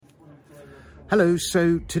Hello,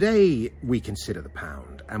 so today we consider the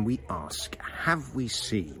pound and we ask, have we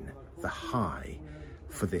seen the high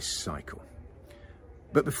for this cycle?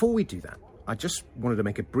 But before we do that, I just wanted to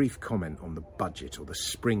make a brief comment on the budget, or the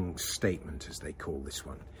spring statement as they call this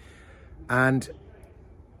one. And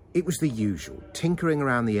it was the usual, tinkering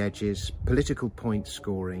around the edges, political point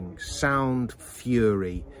scoring, sound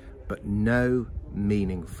fury, but no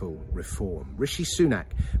meaningful reform. Rishi Sunak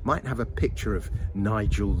might have a picture of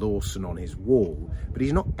Nigel Lawson on his wall, but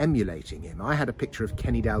he's not emulating him. I had a picture of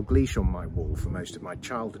Kenny Dalglish on my wall for most of my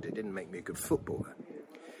childhood. It didn't make me a good footballer.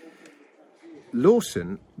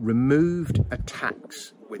 Lawson removed a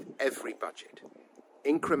tax with every budget,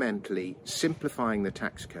 incrementally simplifying the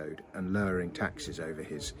tax code and lowering taxes over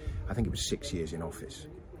his, I think it was 6 years in office.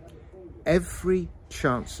 Every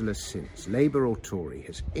chancellor since, Labour or Tory,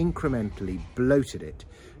 has incrementally bloated it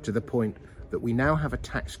to the point that we now have a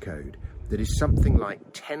tax code that is something like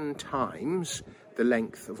 10 times the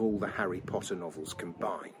length of all the Harry Potter novels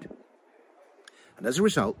combined. And as a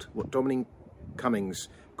result, what Dominic Cummings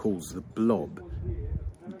calls the blob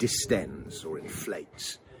distends or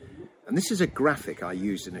inflates. And this is a graphic I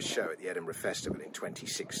used in a show at the Edinburgh Festival in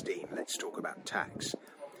 2016, Let's Talk About Tax.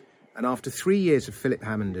 And after 3 years of Philip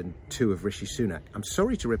Hammond and 2 of Rishi Sunak, I'm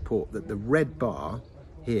sorry to report that the red bar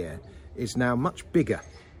here is now much bigger,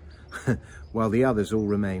 while the others all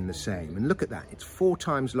remain the same. And look at that, it's 4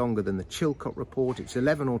 times longer than the Chilcot Report, it's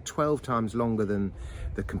 11 or 12 times longer than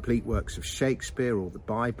the complete works of Shakespeare or the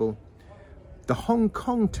Bible. The Hong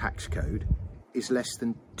Kong tax code is less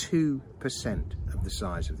than 2% of the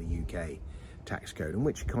size of the UK tax code, and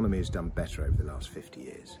which economy has done better over the last 50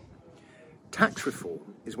 years? Tax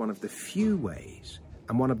reform is one of the few ways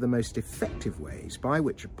and one of the most effective ways by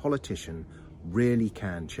which a politician really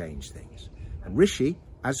can change things. And Rishi,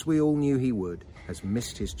 as we all knew he would, has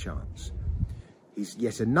missed his chance. He's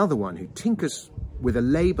yet another one who tinkers with a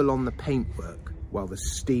label on the paintwork while the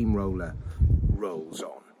steamroller rolls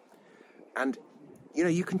on. And, you know,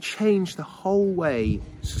 you can change the whole way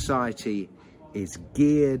society is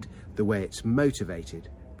geared, the way it's motivated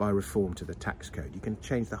by reform to the tax code. You can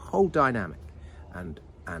change the whole dynamic, and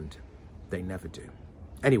they never do.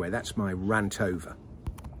 Anyway, that's my rant over.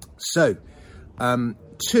 So,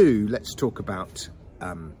 let's talk about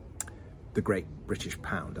the great British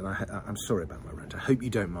pound. And I'm sorry about my rant. I hope you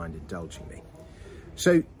don't mind indulging me.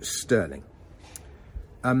 So, sterling.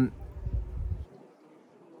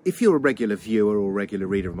 If you're a regular viewer or regular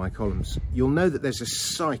reader of my columns, you'll know that there's a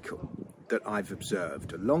cycle that I've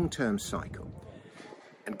observed, a long-term cycle.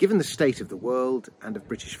 And given the state of the world and of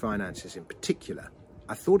British finances in particular,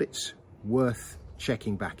 I thought it's worth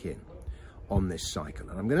checking back in on this cycle.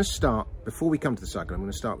 And I'm going to start, before we come to the cycle, I'm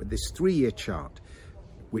going to start with this 3-year chart,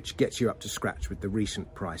 which gets you up to scratch with the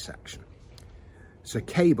recent price action. So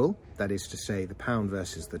cable, that is to say the pound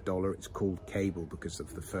versus the dollar, it's called cable because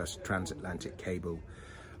of the first transatlantic cable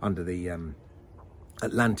under the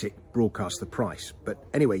Atlantic broadcast the price. But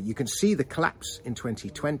anyway, you can see the collapse in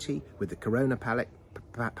 2020 with the Corona panic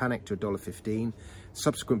to $1.15,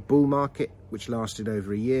 subsequent bull market, which lasted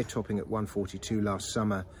over a year, topping at 142 last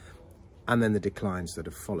summer, and then the declines that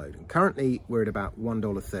have followed. And currently, we're at about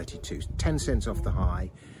 $1.32, 10 cents off the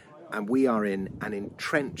high, and we are in an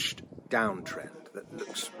entrenched downtrend that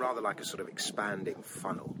looks rather like a sort of expanding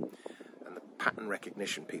funnel. And the pattern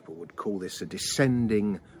recognition people would call this a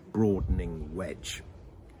descending, broadening wedge.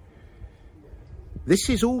 This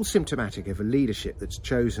is all symptomatic of a leadership that's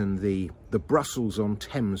chosen the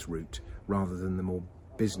Brussels-on-Thames route rather than the more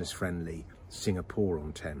business-friendly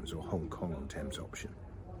Singapore-on-Thames or Hong Kong-on-Thames option.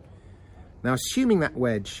 Now, assuming that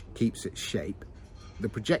wedge keeps its shape, the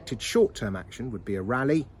projected short-term action would be a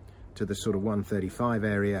rally to the sort of 135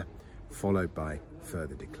 area, followed by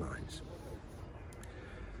further declines.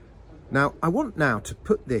 Now, I want now to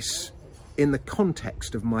put this in the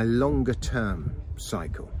context of my longer-term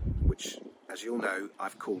cycle, which, as you'll know,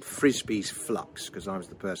 I've called Frisbee's flux because I was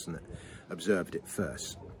the person that observed it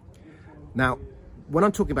first. Now, when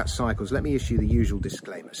I'm talking about cycles, let me issue the usual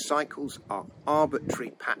disclaimer. Cycles are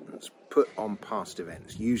arbitrary patterns put on past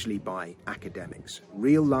events, usually by academics.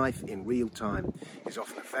 Real life in real time is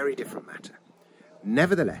often a very different matter.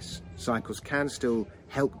 Nevertheless, cycles can still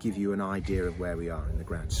help give you an idea of where we are in the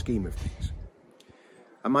grand scheme of things.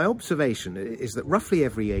 And my observation is that roughly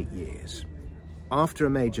every 8 years, after a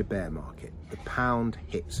major bear market, the pound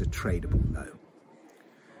hits a tradable low.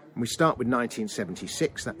 And we start with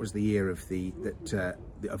 1976. That was the year of the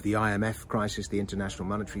IMF crisis, the International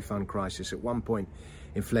Monetary Fund crisis. At one point,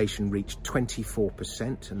 inflation reached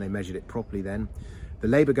 24%, and they measured it properly then. The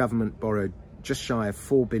Labour government borrowed just shy of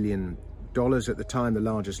 £4 billion dollars at the time, the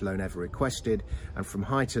largest loan ever requested, and from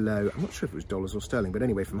high to low, I'm not sure if it was dollars or sterling, but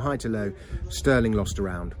anyway, from high to low, sterling lost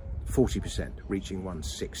around 40%, reaching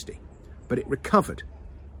 160. But it recovered.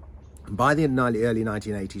 And by the early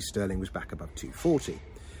 1980s, sterling was back above 240.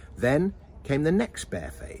 Then came the next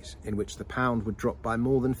bear phase, in which the pound would drop by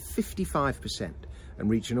more than 55% and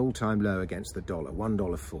reach an all-time low against the dollar,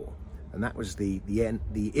 $1.04. And that was the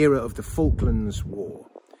era of the Falklands War,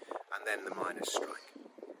 and then the miners' strike.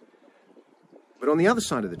 But on the other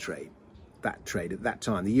side of the trade at that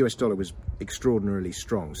time, the US dollar was extraordinarily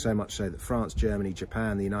strong, so much so that France, Germany,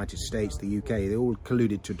 Japan, the United States, the UK, they all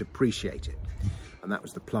colluded to depreciate it. And that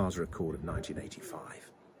was the Plaza Accord of 1985.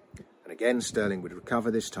 And again, sterling would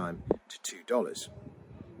recover, this time to $2.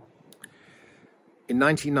 In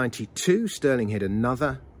 1992, sterling hit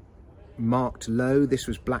another marked low. This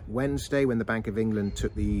was Black Wednesday, when the Bank of England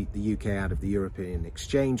took the UK out of the European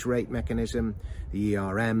exchange rate mechanism, the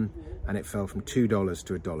ERM, and it fell from $2 to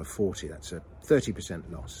 $1.40. That's a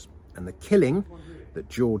 30% loss. And the killing that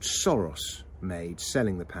George Soros made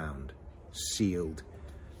selling the pound sealed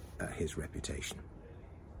his reputation.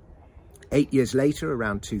 8 years later,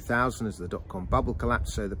 around 2000, as the dot-com bubble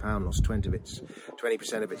collapsed, so the pound lost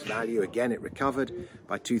 20% of its value. Again, it recovered.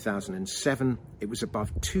 By 2007, it was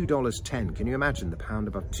above $2.10. Can you imagine the pound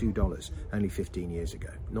above $2 only 15 years ago?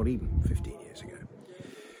 Not even 15 years ago.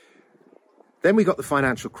 Then we got the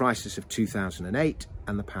financial crisis of 2008,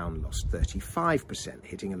 and the pound lost 35%,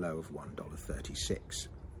 hitting a low of $1.36.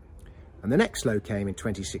 And the next low came in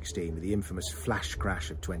 2016 with the infamous flash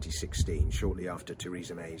crash of 2016, shortly after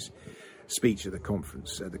Theresa May's speech at the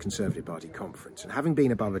conference, the Conservative Party conference. And having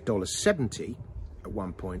been above $1.70 at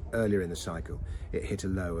one point earlier in the cycle, it hit a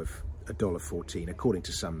low of $1.14, according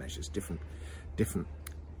to some measures. Different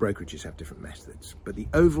brokerages have different methods. But the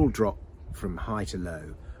overall drop from high to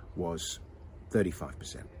low was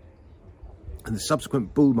 35%. And the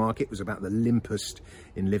subsequent bull market was about the limpest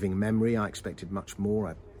in living memory. I expected much more.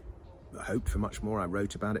 I hoped for much more. I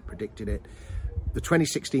wrote about it, predicted it. The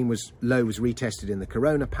 2016 low was retested in the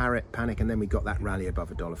Corona panic, and then we got that rally above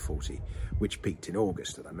 $1.40, which peaked in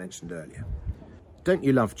August, that I mentioned earlier. Don't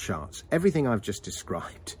you love charts? Everything I've just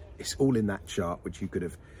described is all in that chart, which you could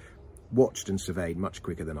have watched and surveyed much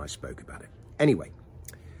quicker than I spoke about it. Anyway,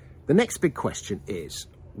 the next big question is,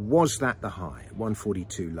 was that the high at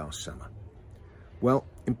 142 last summer? Well,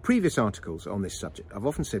 in previous articles on this subject, I've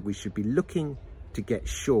often said we should be looking to get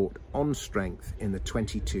short on strength in the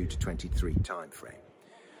 22 to 23 time frame.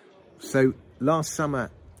 So last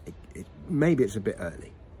summer, maybe it's a bit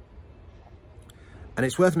early. And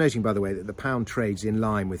it's worth noting, by the way, that the pound trades in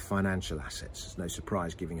line with financial assets. It's no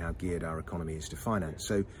surprise, given how geared our economy is to finance.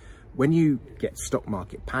 So when you get stock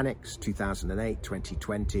market panics, 2008,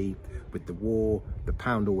 2020, with the war, the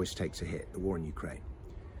pound always takes a hit, the war in Ukraine.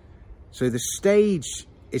 So the stage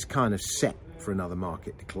is kind of set for another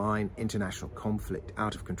market decline, international conflict,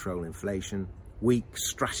 out of control inflation, weak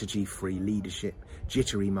strategy-free leadership,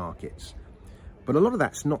 jittery markets. But a lot of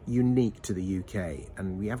that's not unique to the UK,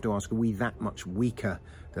 and we have to ask, are we that much weaker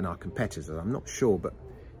than our competitors? I'm not sure, but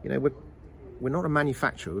you know, we're not a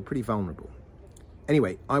manufacturer, we're pretty vulnerable.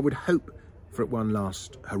 Anyway, I would hope for one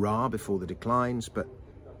last hurrah before the declines, but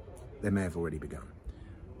they may have already begun.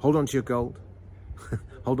 Hold on to your gold.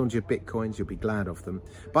 Hold on to your bitcoins, you'll be glad of them.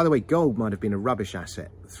 By the way, gold might have been a rubbish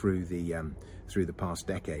asset through the past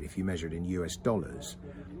decade if you measure it in US dollars.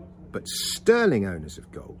 But sterling owners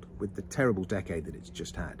of gold, with the terrible decade that it's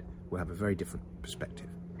just had, will have a very different perspective.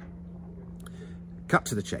 Cut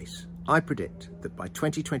to the chase. I predict that by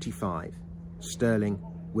 2025, sterling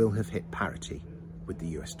will have hit parity with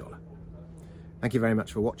the US dollar. Thank you very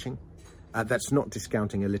much for watching. That's not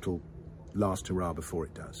discounting a little last hurrah before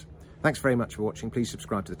it does. Thanks very much for watching. Please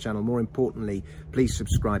subscribe to the channel. More importantly, please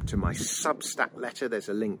subscribe to my Substack letter. There's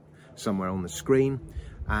a link somewhere on the screen.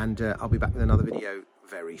 And I'll be back with another video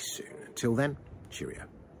very soon. Until then, cheerio.